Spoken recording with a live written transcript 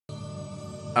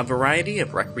A variety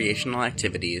of recreational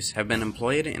activities have been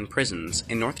employed in prisons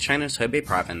in North China's Hebei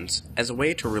province as a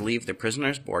way to relieve the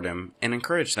prisoners' boredom and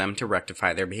encourage them to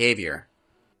rectify their behavior.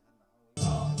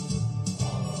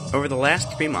 Over the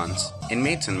last 3 months,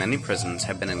 inmates in many prisons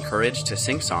have been encouraged to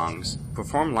sing songs,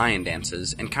 perform lion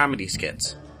dances, and comedy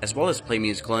skits, as well as play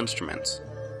musical instruments.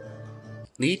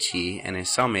 Li Qi and his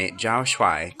cellmate Zhao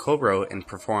Shuai co-wrote and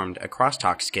performed a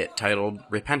crosstalk skit titled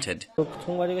Repented.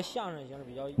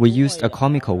 We used a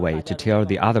comical way to tell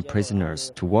the other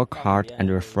prisoners to work hard and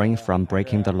refrain from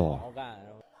breaking the law.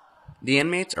 The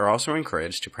inmates are also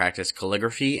encouraged to practice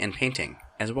calligraphy and painting,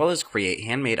 as well as create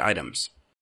handmade items.